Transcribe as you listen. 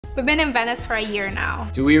We've been in Venice for a year now.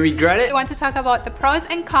 Do we regret it? We want to talk about the pros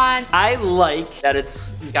and cons. I like that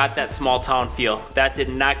it's got that small town feel. That did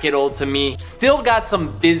not get old to me. Still got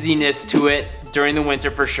some busyness to it during the winter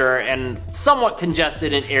for sure, and somewhat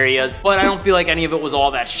congested in areas, but I don't feel like any of it was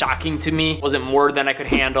all that shocking to me. It wasn't more than I could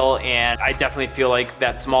handle, and I definitely feel like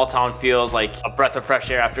that small town feels like a breath of fresh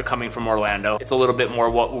air after coming from Orlando. It's a little bit more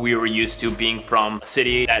what we were used to, being from a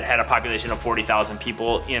city that had a population of 40,000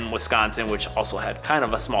 people in Wisconsin, which also had kind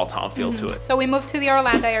of a small town feel to it. So we moved to the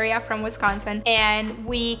Orlando area from Wisconsin, and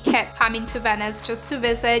we kept coming to Venice just to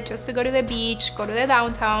visit, just to go to the beach, go to the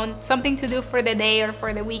downtown, something to do for the day or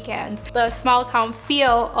for the weekend. The small town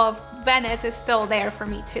feel of Venice is still there for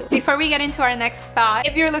me too. Before we get into our next thought,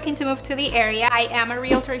 if you're looking to move to the area, I am a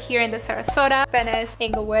realtor here in the Sarasota, Venice,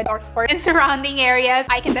 Inglewood, Northport, and surrounding areas.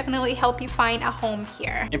 I can definitely help you find a home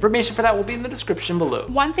here. Information for that will be in the description below.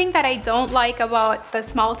 One thing that I don't like about the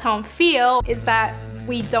small town feel is that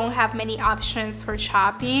we don't have many options for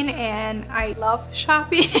shopping, and I love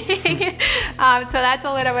shopping. So that's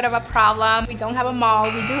a little bit of a problem. We don't have a mall.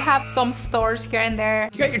 We do have some stores here and there.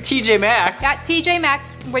 You got your TJ Maxx. Got TJ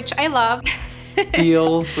Maxx, which I love.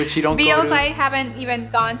 Beals, which you don't go to. Beals, I haven't even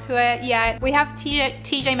gone to it yet. We have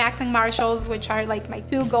TJ Maxx and Marshalls, which are like my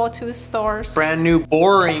two go-to stores. Brand new,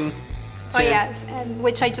 boring. Oh yes, and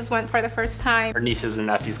which I just went for the first time. Our nieces and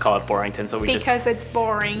nephews call it Borington, so because it's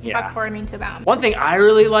boring, yeah, according to them. One thing I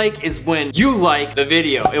really like is when you like the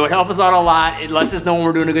video. It would help us out a lot. It lets us know when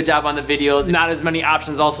we're doing a good job on the videos. Not as many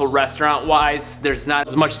options also restaurant-wise. There's not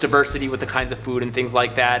as much diversity with the kinds of food and things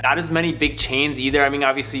like that. Not as many big chains either. I mean,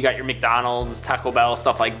 obviously you got your McDonald's, Taco Bell,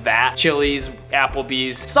 stuff like that. Chili's,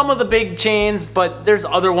 Applebee's, some of the big chains, but there's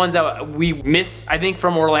other ones that we miss, I think,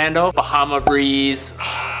 from Orlando. Bahama Breeze,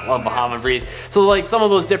 love Bahama Breeze. So like some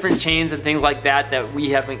of those different chains and things like that that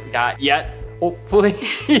we haven't got yet, hopefully.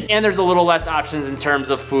 And there's a little less options in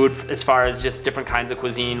terms of food as far as just different kinds of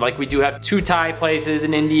cuisine. Like we do have two Thai places,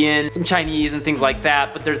 an Indian, some Chinese and things like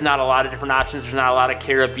that, but there's not a lot of different options. There's not a lot of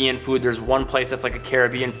Caribbean food. There's one place that's like a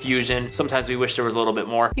Caribbean fusion. Sometimes we wish there was a little bit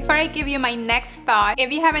more. Before I give you my next thought,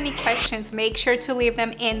 if you have any questions, make sure to leave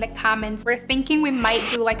them in the comments. We're thinking we might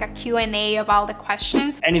do like a Q&A of all the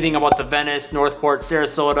questions. Anything about the Venice, Northport,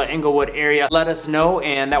 Sarasota, Inglewood area, let us know,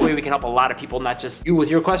 and that way we can help a lot of people, not just you with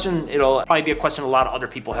your question. It'll probably be a question a lot of other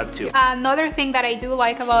people have too. Another thing that I do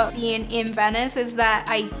like about being in Venice is that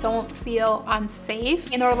I don't feel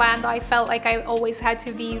unsafe. In Orlando, I felt like I always had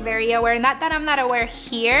to be very aware. Not that I'm not aware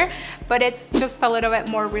here, but it's just a little bit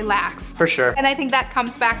more relaxed. For sure. And I think that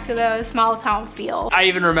comes back to the small town feel. I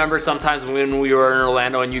even remember sometimes when we were in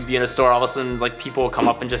Orlando and you'd be in a store, all of a sudden like people would come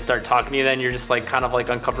up and just start talking to you, then you're just like kind of like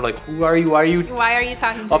uncomfortable, like who are you? Why are you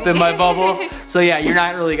talking to me? Up in my bubble. So yeah, you're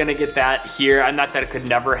not really gonna get that here. I'm not that it could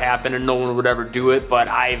never happen and no one would ever do it, but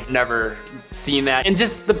I've never seen that. And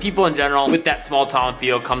just the people in general, with that small town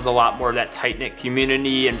feel comes a lot more of that tight-knit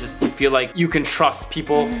community, and just you feel like you can trust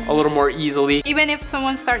people a little more easily. Even if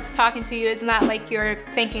someone starts talking to you, it's not like you're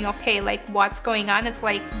thinking, okay, like what's going on? It's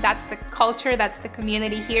like that's the culture, that's the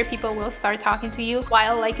community here. People will start talking to you.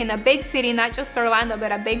 While like in a big city, not just Orlando,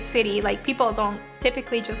 but a big city, like people don't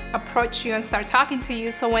typically just approach you and start talking to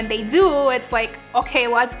you. So when they do, it's like, okay,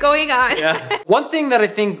 what's going on? Yeah. One thing that I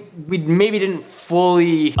think we maybe didn't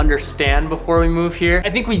fully understand before we moved here,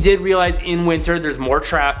 I think we did realize in winter there's more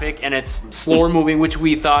traffic and it's slower moving, which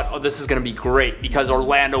we thought, oh, this is gonna be great because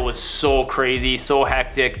Orlando was so crazy, so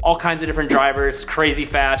hectic, all kinds of different drivers, crazy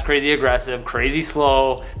fast, crazy aggressive, crazy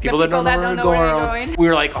slow, people that don't know where they're going. We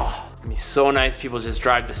were like, oh, it's gonna be so nice. People just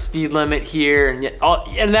drive the speed limit here,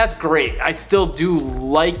 and that's great. I still do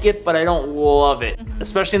like it, but I don't love it,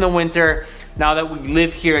 especially in the winter. Now that we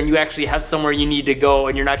live here and you actually have somewhere you need to go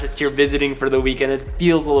and you're not just here visiting for the weekend, it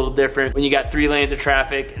feels a little different when you got 3 lanes of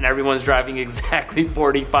traffic and everyone's driving exactly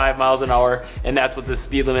 45 miles an hour, and that's what the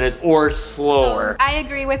speed limit is, or slower. I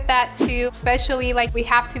agree with that too, especially like we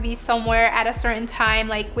have to be somewhere at a certain time.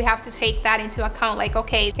 Like we have to take that into account. Like,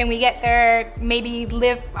 okay, can we get there, maybe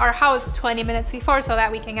leave our house 20 minutes before so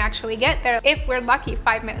that we can actually get there, if we're lucky,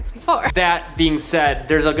 5 minutes before. That being said,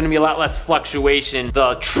 there's gonna be a lot less fluctuation,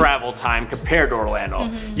 the travel time compared to Orlando.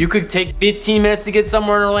 You could take 15 minutes to get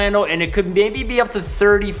somewhere in Orlando, and it could maybe be up to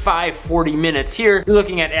 35, 40 minutes. Here, you're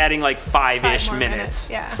looking at adding like 5-ish minutes.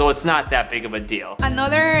 Yeah. So it's not that big of a deal.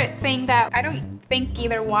 Another thing that I don't think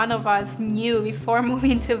either one of us knew before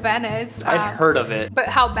moving to Venice. I'd heard of it. But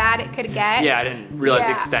how bad it could get. Yeah, I didn't realize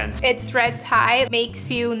the extent. It's red tide.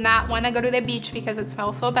 Makes you not want to go to the beach because it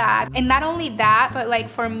smells so bad. And not only that, but like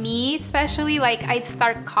for me especially, like I'd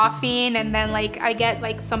start coughing, and then like I get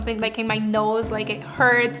like something like in my nose, like it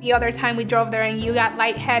hurts. The other time we drove there and you got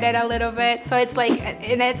lightheaded a little bit. So it's like,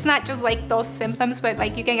 and it's not just like those symptoms, but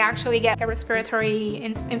like you can actually get a respiratory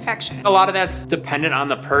infection. A lot of that's dependent on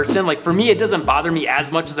the person. Like for me, it doesn't bother me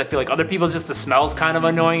as much as I feel like other people. Just the smell's kind of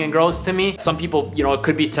annoying and gross to me. Some people, you know, it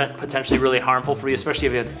could be potentially really harmful for you, especially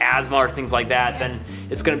if it's asthma or things like that, then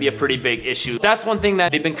it's gonna be a pretty big issue. That's one thing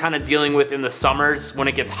that they've been kind of dealing with in the summers when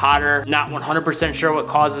it gets hotter. Not 100% sure what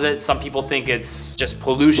causes it. Some people think it's just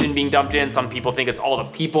pollution being dumped in. Some people think it's all the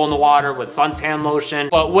people in the water with suntan lotion.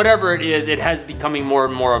 But whatever it is, it has becoming more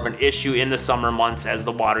and more of an issue in the summer months as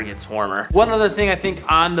the water gets warmer. One other thing I think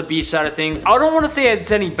on the beach side of things, I don't want to say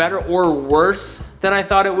it's any better or worse than I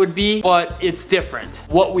thought it would be, but it's different.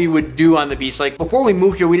 What we would do on the beach, like before we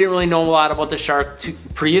moved here, we didn't really know a lot about the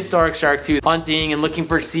prehistoric shark tooth hunting and looking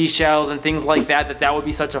for seashells and things like that, that would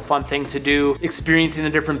be such a fun thing to do, experiencing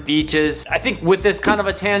the different beaches. I think with this kind of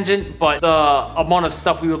a tangent, but the amount of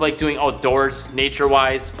stuff we would like doing outdoors,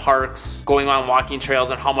 nature-wise, parks, going on walking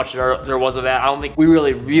trails, and how much there was of that, I don't think we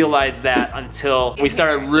really realized that until we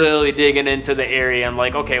started really digging into the area and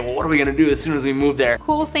like, okay, well, what are we gonna do as soon as we move there?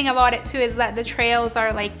 Cool thing about it too is that the trails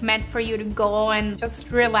are like meant for you to go and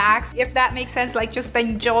just relax, if that makes sense, like just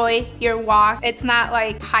enjoy your walk. It's not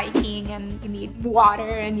like hiking and you need water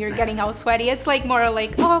and you're getting all sweaty. It's like more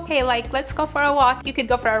like, oh, okay, like let's go for a walk. You could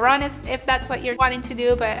go for a run if that's what you're wanting to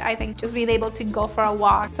do, but I think just being able to go for a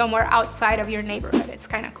walk somewhere outside of your neighborhood, it's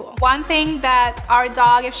kind of cool. One thing that our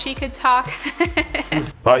dog, if she could talk,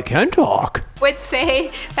 I can talk, would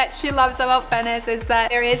say that she loves about Venice is that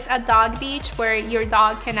there is a dog beach where your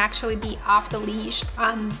dog can actually be off the leash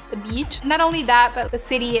on the beach. Not only that, but the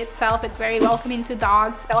city itself, it's very welcoming to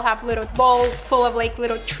dogs. They'll have a little bowl full of like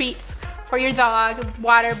little treats for your dog,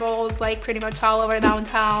 water bowls like pretty much all over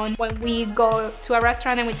downtown. When we go to a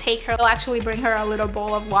restaurant and we take her, they'll actually bring her a little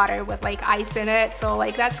bowl of water with like ice in it. So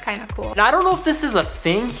like that's kind of cool. And I don't know if this is a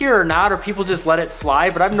thing here or not, or people just let it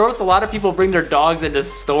slide, but I've noticed a lot of people bring their dogs into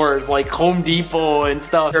stores like Home Depot and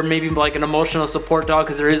stuff, or maybe like an emotional support dog,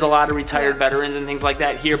 because there is a lot of retired veterans and things like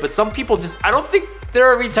that here. But some people just, I don't think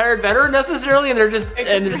they're a retired veteran necessarily, and they're just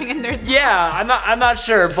bringing their yeah, I'm not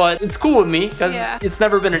sure, but it's cool with me because it's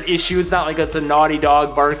never been an issue. It's not like it's a naughty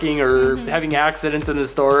dog barking or having accidents in the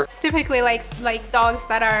store. It's typically like dogs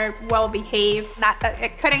that are well behaved. Not that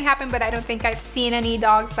it couldn't happen, but I don't think I've seen any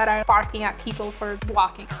dogs that are barking at people for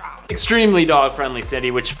walking around. Extremely dog friendly city,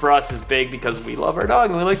 which for us is big because we love our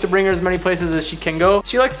dog and we like to bring her as many places as she can go.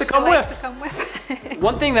 She likes to come with.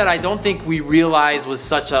 One thing that I don't think we realized was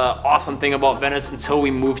such an awesome thing about Venice until we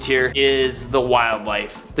moved here is the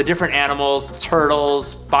wildlife. The different animals,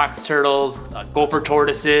 turtles, box turtles, gopher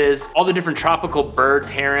tortoises, all the different tropical birds,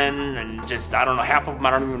 heron, and just, I don't know, half of them I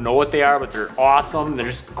don't even know what they are, but they're awesome. They're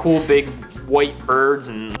just cool big white birds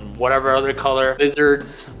and whatever other color.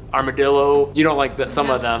 Lizards, armadillo. You don't like some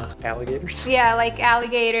of them. Alligators? Yeah, like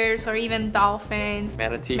alligators or even dolphins.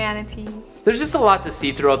 Manatees. There's just a lot to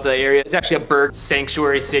see throughout the area. It's actually a bird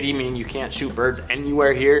sanctuary city, meaning you can't shoot birds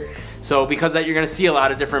anywhere here. So because of that, you're gonna see a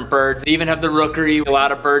lot of different birds. They even have the rookery, a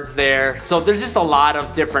lot of birds there. So there's just a lot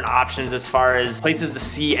of different options as far as places to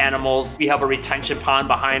see animals. We have a retention pond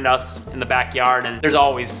behind us in the backyard, and there's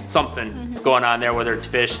always something going on there, whether it's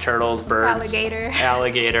fish, turtles, birds,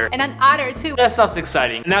 alligator, and an otter too. That stuff's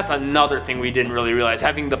exciting, and that's another thing we didn't really realize.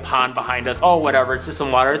 Having the pond behind us, oh whatever, it's just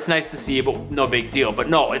some water. It's nice to see, but no big deal. But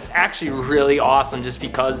no, it's actually really awesome just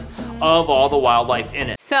because of all the wildlife in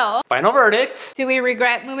it. So, final verdict. Do we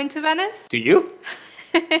regret moving to Venice? Do you?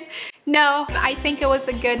 No, I think it was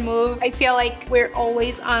a good move. I feel like we're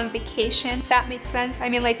always on vacation. That makes sense. I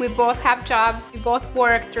mean, like we both have jobs, we both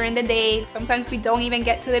work during the day. Sometimes we don't even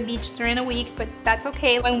get to the beach during the week, but that's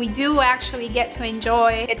okay. When we do actually get to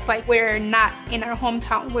enjoy, it's like we're not in our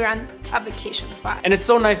hometown, we're on a vacation spot. And it's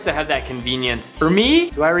so nice to have that convenience. For me,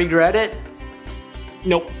 do I regret it?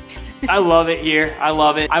 Nope. I love it here. I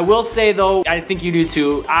love it. I will say though, I think you do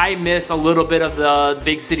too, I miss a little bit of the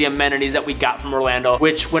big city amenities that we got from Orlando,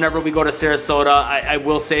 which whenever we go to Sarasota, I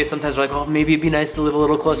will say sometimes we're like, oh, maybe it'd be nice to live a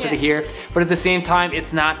little closer to here. But at the same time,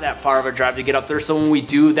 it's not that far of a drive to get up there. So when we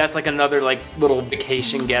do, that's like another like little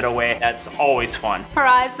vacation getaway. That's always fun. For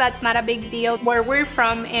us, that's not a big deal. Where we're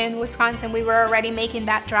from in Wisconsin, we were already making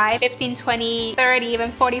that drive 15, 20, 30, even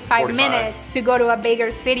 45 minutes to go to a bigger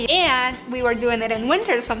city. And we were doing it in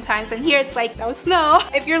winter sometimes. months, and here it's like no snow.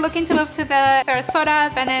 If you're looking to move to the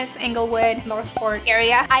Sarasota, Venice, Inglewood, Northport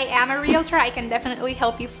area, I am a realtor. I can definitely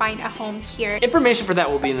help you find a home here. Information for that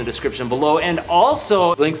will be in the description below, and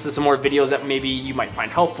also links to some more videos that maybe you might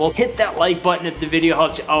find helpful. Hit that like button if the video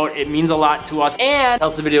helped you out. It means a lot to us and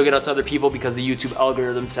helps the video get out to other people because the YouTube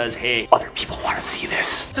algorithm says, hey, other people want to see this.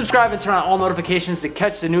 Subscribe and turn on all notifications to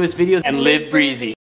catch the newest videos and live breezy.